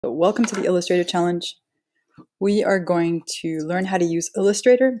So welcome to the Illustrator Challenge. We are going to learn how to use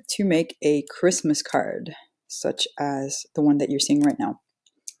Illustrator to make a Christmas card, such as the one that you're seeing right now.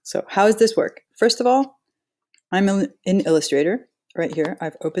 So how does this work? First of all, I'm in Illustrator right here.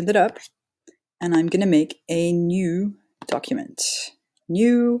 I've opened it up and I'm going to make a new document.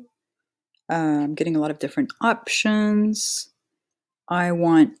 I'm getting a lot of different options. I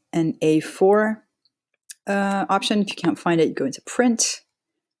want an A4 option. If you can't find it, you go into print.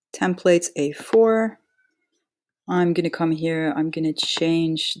 Templates A4. I'm going to come here. I'm going to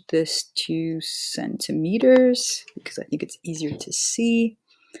change this to centimeters because I think it's easier to see.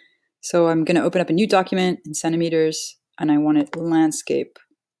 So I'm going to open up a new document in centimeters and I want it landscape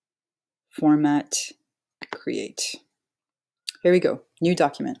format create. Here we go. New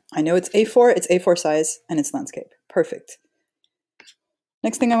document. I know it's A4 size and it's landscape. Perfect.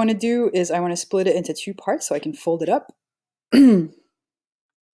 Next thing I want to do is I want to split it into two parts so I can fold it up.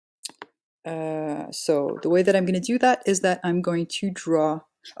 So the way that I'm going to do that is that I'm going to draw,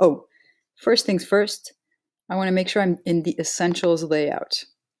 first things first, I want to make sure I'm in the essentials layout.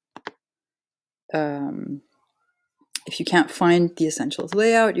 If you can't find the essentials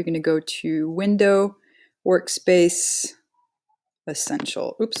layout, you're going to go to Window, Workspace,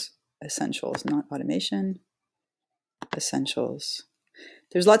 Essentials, not automation, Essentials.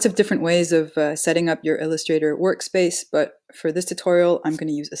 There's lots of different ways of setting up your Illustrator workspace, but for this tutorial, I'm going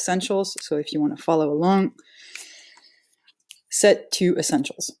to use Essentials. So if you want to follow along, set to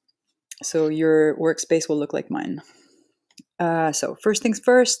Essentials. So your workspace will look like mine. So first things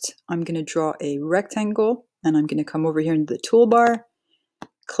first, I'm going to draw a rectangle, and I'm going to come over here into the toolbar,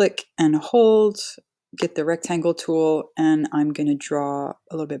 click and hold, get the rectangle tool, and I'm going to draw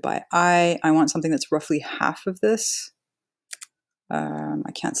a little bit by eye. I want something that's roughly half of this.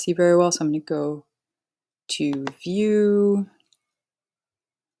 I can't see very well, so I'm going to go to View,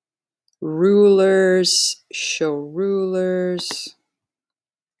 Rulers, Show Rulers.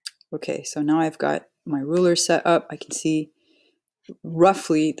 Okay, so now I've got my ruler set up. I can see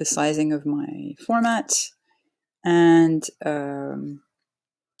roughly the sizing of my format, and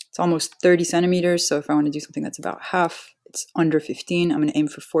it's almost 30 centimeters. So if I want to do something that's about half, it's under 15. I'm going to aim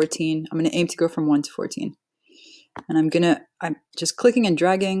for 14. I'm going to aim to go from 1 to 14. And I'm just clicking and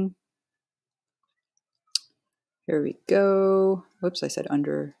dragging. Here we go. Whoops, I said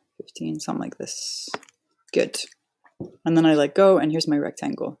under 15, something like this. Good. And then I let go, and here's my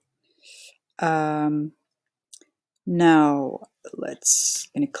rectangle. Now I'm going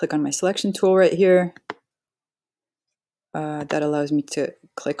to click on my selection tool right here. That allows me to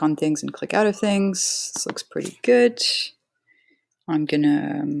click on things and click out of things. This looks pretty good. I'm going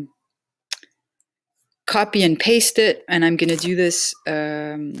to copy and paste it, and I'm going to do this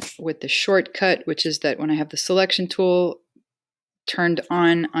with the shortcut, which is that when I have the selection tool turned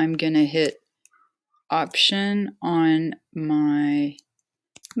on, I'm going to hit Option on my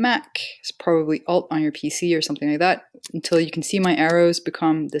Mac. It's probably Alt on your PC or something like that, until you can see my arrows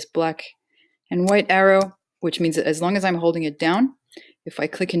become this black and white arrow, which means that as long as I'm holding it down, if I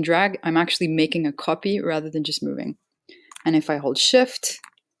click and drag, I'm actually making a copy rather than just moving. And if I hold Shift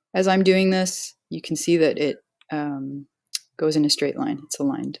as I'm doing this, you can see that it goes in a straight line. It's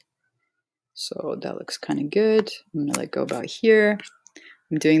aligned. So that looks kind of good. I'm going to let go about here.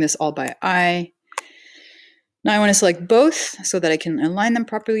 I'm doing this all by eye. Now I want to select both so that I can align them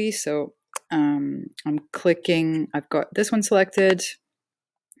properly. So I'm clicking, I've got this one selected,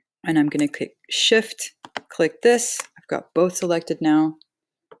 and I'm going to click Shift, click this. I've got both selected now,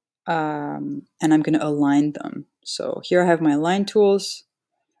 and I'm going to align them. So here I have my align tools.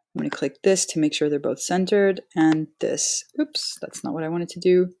 I'm going to click this to make sure they're both centered, and this. Oops, that's not what I wanted to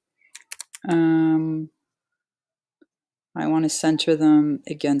do. I want to center them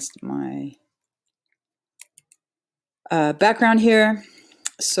against my background here.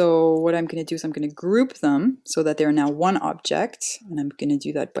 So what I'm going to do is I'm going to group them so that they're now one object, and I'm going to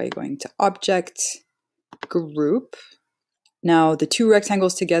do that by going to Object, Group. Now the two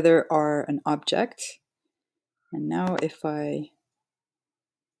rectangles together are an object, and now if I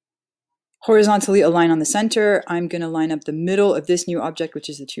horizontally align on the center, I'm going to line up the middle of this new object, which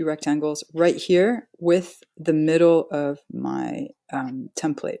is the two rectangles, right here with the middle of my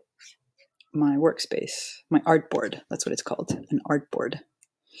template, my workspace, my artboard. That's what it's called, an artboard.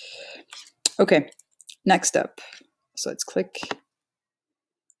 Okay, next up. So let's click.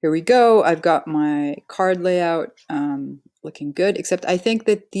 Here we go. I've got my card layout looking good, except I think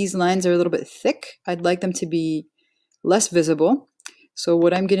that these lines are a little bit thick. I'd like them to be less visible. So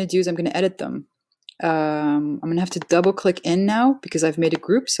what I'm going to do is I'm going to edit them. I'm going to have to double click in now because I've made a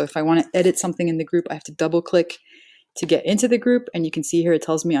group. So if I want to edit something in the group, I have to double click to get into the group. And you can see here, it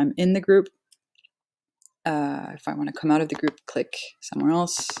tells me I'm in the group. If I want to come out of the group, click somewhere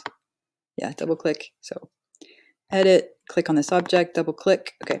else. Yeah, double click. So edit, click on this object, double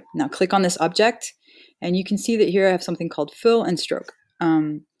click. Okay, now click on this object. And you can see that here I have something called fill and stroke.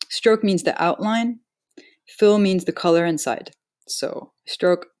 Stroke means the outline. Fill means the color inside. So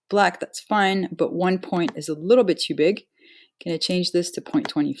stroke black, that's fine, but 1 point is a little bit too big. Gonna change this to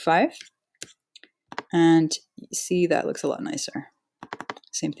 0.25. And you see that looks a lot nicer.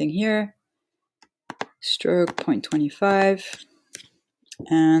 Same thing here. Stroke 0.25.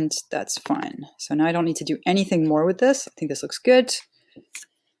 And that's fine. So now I don't need to do anything more with this. I think this looks good.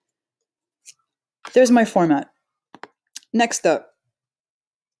 There's my format. Next up,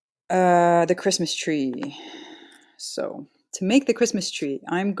 the Christmas tree. So to make the Christmas tree,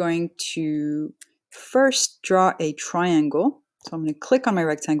 I'm going to first draw a triangle. So I'm going to click on my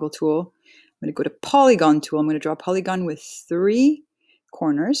rectangle tool. I'm going to go to polygon tool. I'm going to draw a polygon with 3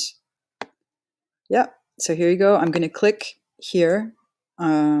 corners. Yep. So here you go. I'm going to click here.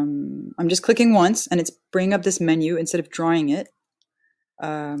 I'm just clicking once and it's bringing up this menu instead of drawing it.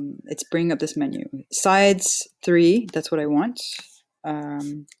 It's bringing up this menu. Sides 3, that's what I want.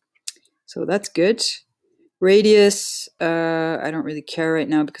 So that's good. Radius, I don't really care right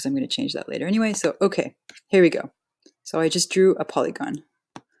now because I'm going to change that later anyway. So, okay, here we go. So I just drew a polygon.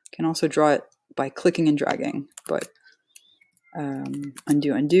 Can also draw it by clicking and dragging, but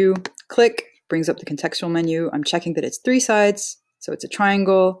undo, undo, click, brings up the contextual menu. I'm checking that it's 3 sides, so it's a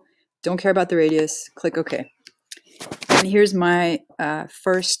triangle. Don't care about the radius, click OK. And here's my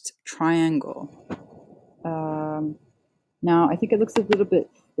first triangle. Now I think it looks a little bit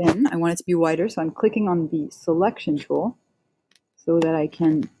thin. I want it to be wider, so I'm clicking on the selection tool so that I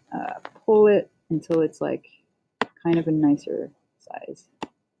can pull it until it's like kind of a nicer size.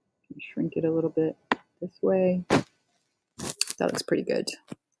 Shrink it a little bit this way. That looks pretty good.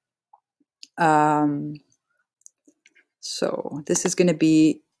 So this is going to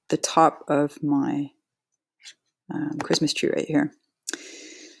be the top of my Christmas tree right here.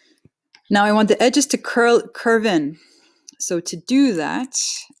 Now I want the edges to curve in. So to do that,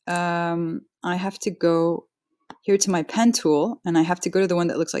 I have to go here to my pen tool, and I have to go to the one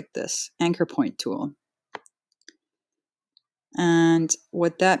that looks like this, anchor point tool. And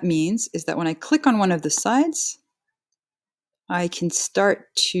what that means is that when I click on one of the sides, I can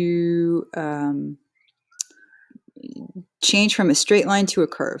start to change from a straight line to a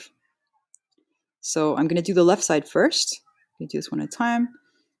curve. So I'm going to do the left side first. I'm going to do this one at a time.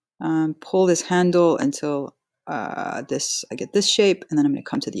 Pull this handle until I get this shape, and then I'm going to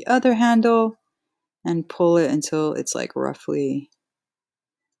come to the other handle and pull it until it's like roughly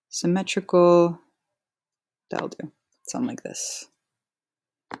symmetrical. That'll do. Something like this.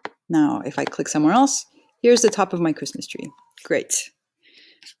 Now, if I click somewhere else, here's the top of my Christmas tree. Great.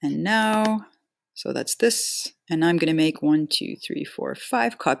 And now, so that's this, and I'm going to make 1, 2, 3, 4,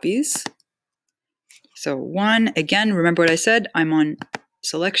 5 copies. So 1, again, remember what I said, I'm on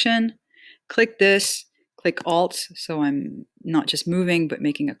selection, click this, click Alt, so I'm not just moving, but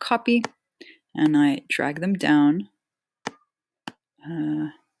making a copy, and I drag them down.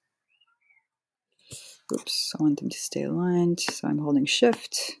 Oops, I want them to stay aligned, so I'm holding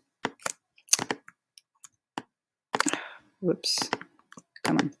Shift. Whoops,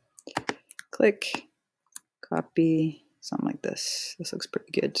 come on. Click, copy, something like this. This looks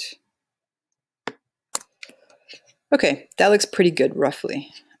pretty good. Okay, that looks pretty good, roughly.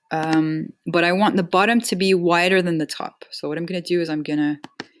 But I want the bottom to be wider than the top. So what I'm going to do is I'm going to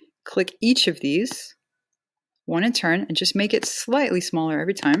click each of these, one in turn, and just make it slightly smaller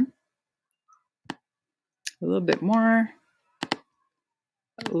every time. A little bit more,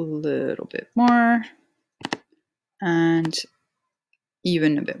 a little bit more, and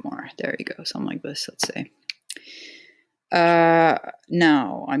even a bit more. There you go, something like this, let's say.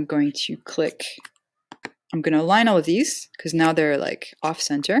 Now I'm going to click, I'm going to align all of these because now they're like off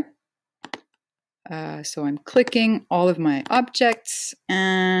center. So I'm clicking all of my objects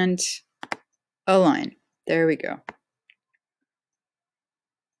and align. There we go.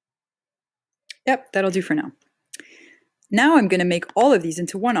 Yep, that'll do for now. Now I'm going to make all of these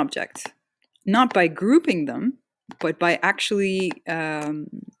into one object, not by grouping them, but by actually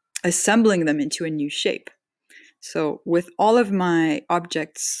assembling them into a new shape. So with all of my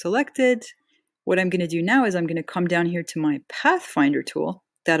objects selected, what I'm going to do now is I'm going to come down here to my Pathfinder tool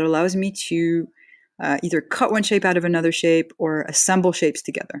that allows me to either cut one shape out of another shape or assemble shapes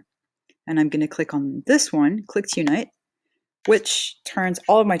together. And I'm going to click on this one, click to unite, which turns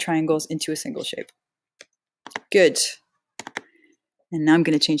all of my triangles into a single shape. Good. And now I'm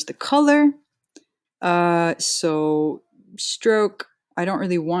going to change the color. So stroke, I don't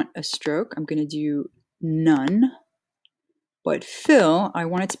really want a stroke. I'm going to do none. But fill, I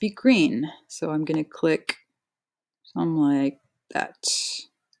want it to be green. So I'm going to click something like that.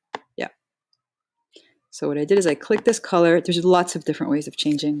 Yeah. So what I did is I clicked this color. There's lots of different ways of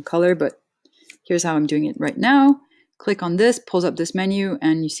changing color, but here's how I'm doing it right now. Click on this, pulls up this menu,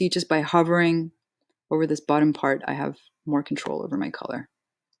 and you see just by hovering over this bottom part, I have more control over my color.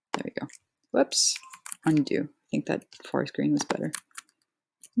 There we go. Whoops. Undo. I think that forest green was better.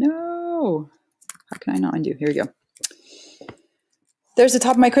 No. How can I not undo? Here we go. There's the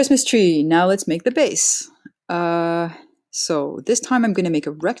top of my Christmas tree. Now let's make the base. So this time I'm going to make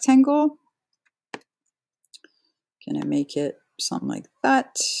a rectangle. Gonna make it something like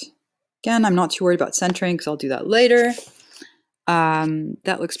that. Again, I'm not too worried about centering because I'll do that later.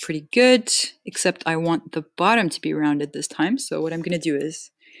 That looks pretty good, except I want the bottom to be rounded this time. So what I'm gonna do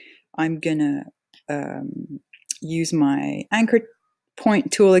is I'm gonna use my anchor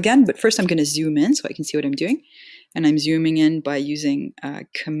point tool again, but first I'm gonna zoom in so I can see what I'm doing. And I'm zooming in by using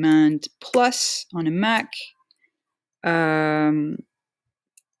Command plus on a Mac.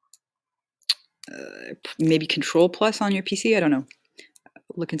 Maybe Control plus on your PC, I don't know.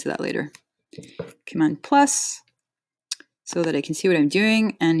 Look into that later. Command plus so that I can see what I'm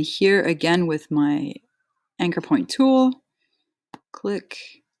doing. And here again with my anchor point tool, click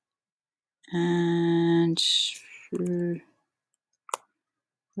and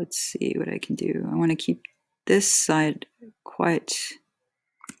let's see what I can do. I want to keep this side quite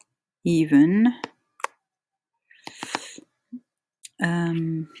even.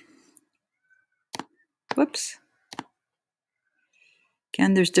 Whoops.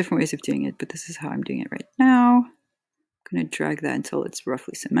 Again, there's different ways of doing it, but this is how I'm doing it right now. I'm going to drag that until it's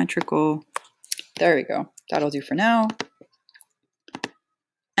roughly symmetrical. There we go. That'll do for now.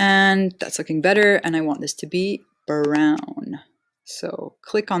 And that's looking better. And I want this to be brown. So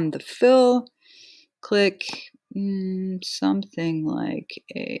click on the fill, click something like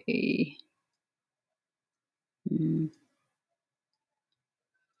a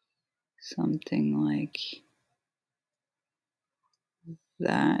something like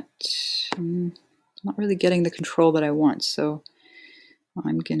that. I'm not really getting the control that I want, so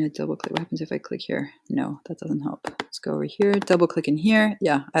I'm gonna double click. What happens if I click here? No, that doesn't help. Let's go over here, double click in here.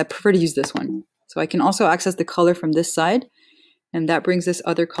 Yeah, I prefer to use this one. So I can also access the color from this side, and that brings this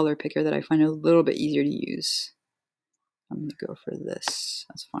other color picker that I find a little bit easier to use. I'm gonna go for this,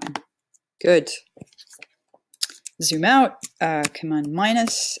 that's fine. Good. Zoom out, Command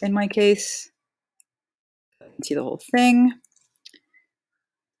minus in my case. You can see the whole thing.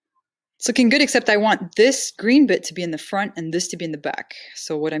 It's looking good, except I want this green bit to be in the front and this to be in the back.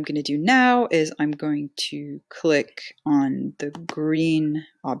 So what I'm going to do now is I'm going to click on the green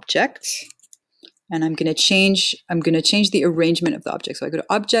object and I'm going to change the arrangement of the object. So I go to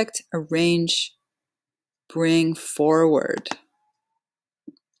Object, Arrange, Bring Forward.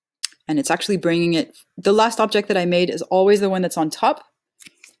 And it's actually bringing it, the last object that I made is always the one that's on top,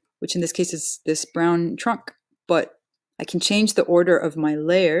 which in this case is this brown trunk, but I can change the order of my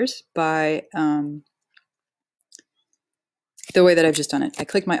layers by the way that I've just done it. I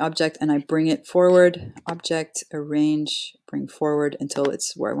click my object and I bring it forward, Object, Arrange, Bring Forward until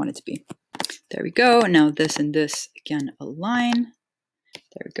it's where I want it to be. There we go. Now this and this again align.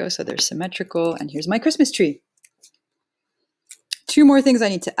 There we go. So they're symmetrical. And here's my Christmas tree. Two more things I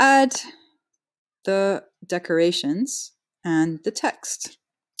need to add: the decorations and the text.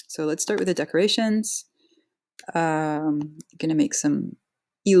 So let's start with the decorations. I'm gonna make some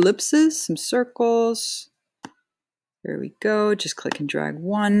ellipses, some circles. There we go. Just click and drag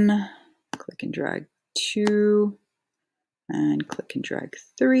one, click and drag two, and click and drag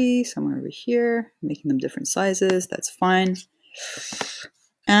three somewhere over here, making them different sizes. That's fine.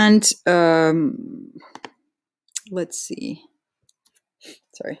 And let's see.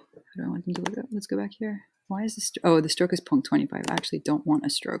 Sorry, how do I want them to look up? Let's go back here. Why is this? Oh, the stroke is 0.25. I actually don't want a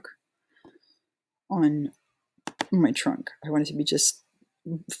stroke on my trunk. I want it to be just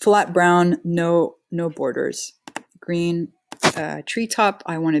flat brown, no borders. Green treetop,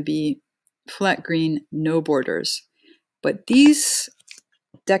 I want to be flat green, no borders. But these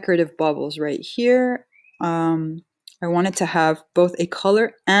decorative bubbles right here, I want it to have both a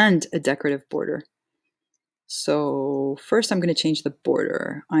color and a decorative border. So first I'm going to change the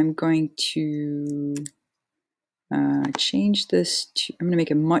border. I'm going to change this to, I'm going to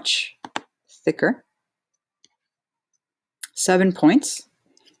make it much thicker. 7 points.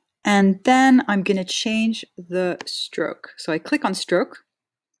 And then I'm going to change the stroke. So I click on stroke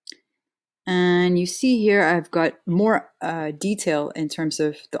And you see here, I've got more detail in terms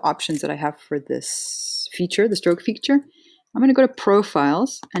of the options that I have for this feature, the stroke feature. I'm going to go to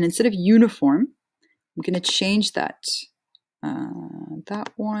Profiles, and instead of Uniform, I'm going to change that. That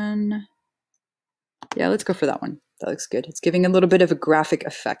one. Yeah, let's go for that one. That looks good. It's giving a little bit of a graphic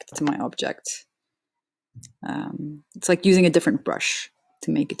effect to my object. It's like using a different brush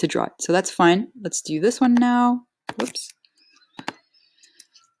to make it, to draw it. So that's fine. Let's do this one now. Whoops.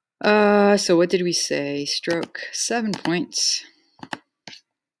 So what did we say? Stroke 7 points.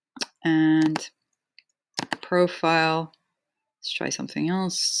 And profile. Let's try something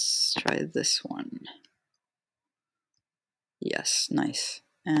else. Try this one. Yes, nice.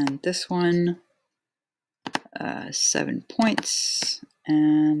 And this one, 7 points.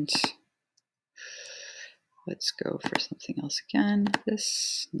 And let's go for something else again.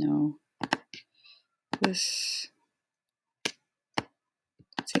 This, no. This.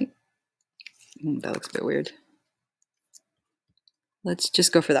 Let's see. That looks a bit weird. Let's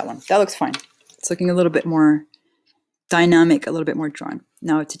just go for that one. That looks fine. It's looking a little bit more dynamic, a little bit more drawn.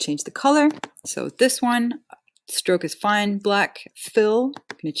 Now to change the color. So this one, stroke is fine, black. Fill,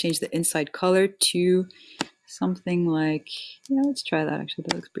 I'm going to change the inside color to something like, yeah, let's try that actually.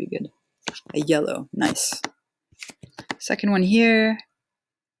 That looks pretty good. A yellow, nice. Second one here,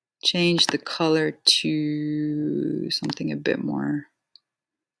 change the color to something a bit more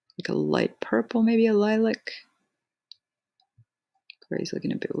like a light purple, maybe a lilac. Gray's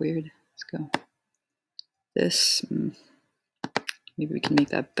looking a bit weird. Let's go. This, maybe we can make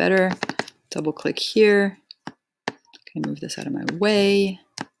that better. Double click here. Can I move this out of my way?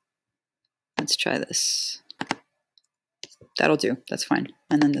 Let's try this. That'll do. That's fine.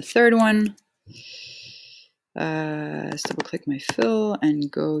 And then the third one, let's double click my fill and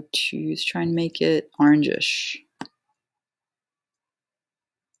go to, let's try and make it orangish.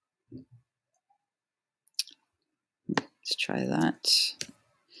 Let's try that.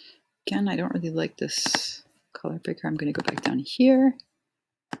 Again, I don't really like this color picker. I'm going to go back down here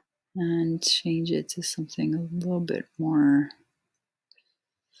and change it to something a little bit more,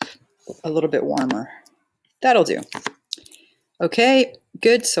 a little bit warmer. That'll do. Okay,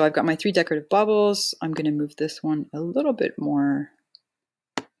 good. So I've got my 3 decorative baubles. I'm going to move this one a little bit more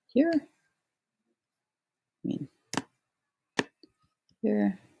here. I mean,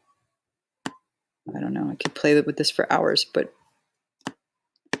 here. I don't know. I could play with this for hours, but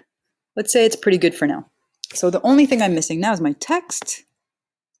let's say it's pretty good for now. So the only thing I'm missing now is my text.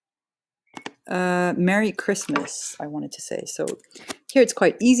 Merry Christmas, I wanted to say. So here it's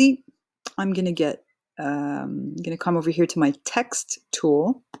quite easy. I'm going to get, I'm going to come over here to my text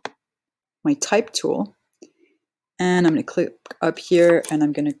tool, my type tool, and I'm going to click up here and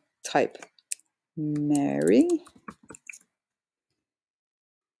I'm going to type Merry.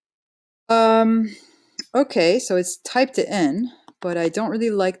 Okay, so it's typed it in, but I don't really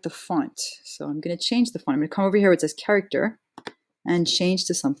like the font. So I'm going to change the font. I'm going to come over here where it says character and change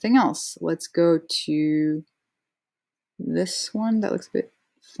to something else. Let's go to this one. That looks a bit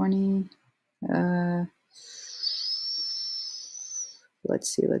funny. Let's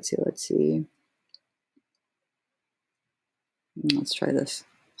see. Let's try this.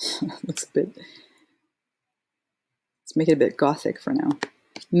 Looks a bit, let's make it a bit gothic for now.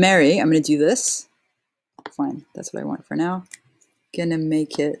 Mary, I'm going to do this. Fine, that's what I want for now. Gonna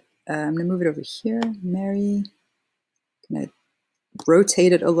make it, I'm gonna move it over here. Mary, gonna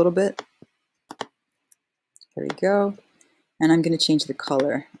rotate it a little bit. There we go. And I'm gonna change the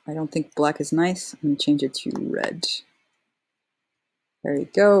color. I don't think black is nice. I'm gonna change it to red. There we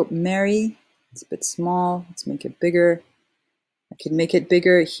go. Mary, it's a bit small. Let's make it bigger. I could make it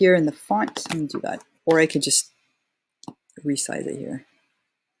bigger here in the font. I'm gonna do that. Or I could just resize it here.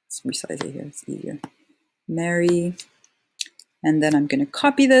 Let's resize it here, it's easier. Mary, and then I'm going to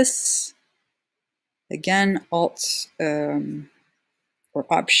copy this. Again, Alt or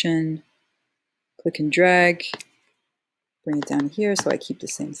Option, click and drag, bring it down here so I keep the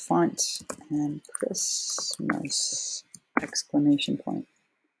same font, and Christmas, exclamation point.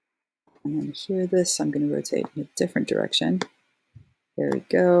 And then here this, I'm going to rotate in a different direction. There we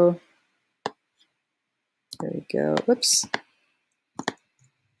go. There we go. Whoops.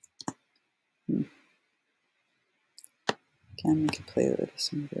 Again, we can play with this.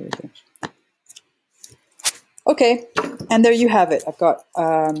 There we go. Okay, and there you have it. I've got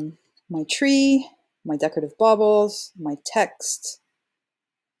my tree, my decorative baubles, my text,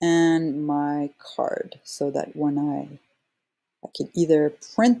 and my card. So that when I can either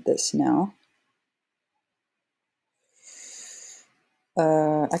print this now.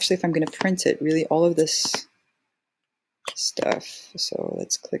 Actually, if I'm going to print it, really all of this stuff. So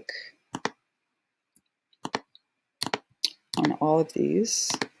let's click on all of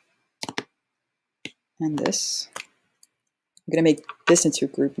these and this. I'm going to make this into a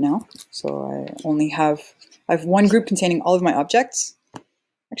group now. So I have one group containing all of my objects.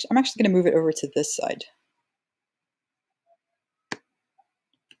 I'm actually going to move it over to this side.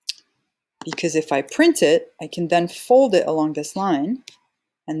 Because if I print it, I can then fold it along this line.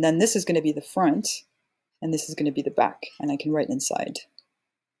 And then this is going to be the front. And this is going to be the back. And I can write inside.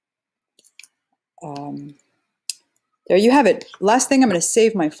 There you have it. Last thing, I'm going to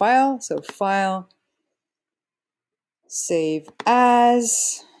save my file. So File, Save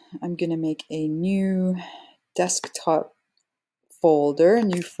As. I'm going to make a new desktop folder,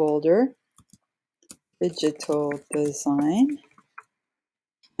 new folder, Digital Design.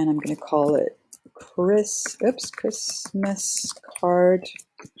 And I'm going to call it Christmas Card.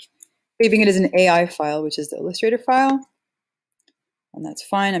 Saving it as an AI file, which is the Illustrator file. And that's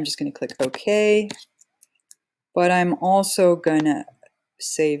fine. I'm just going to click OK. But I'm also going to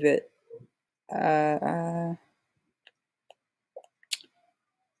save it. I'm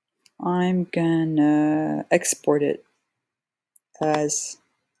going to export it as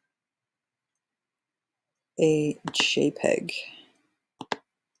a JPEG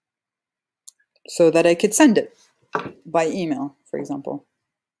so that I could send it by email, for example.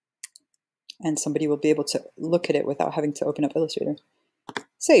 And somebody will be able to look at it without having to open up Illustrator.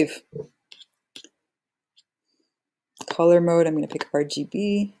 Save. Color mode, I'm going to pick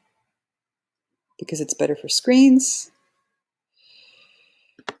RGB because it's better for screens.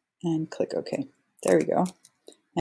 And click OK. There we go.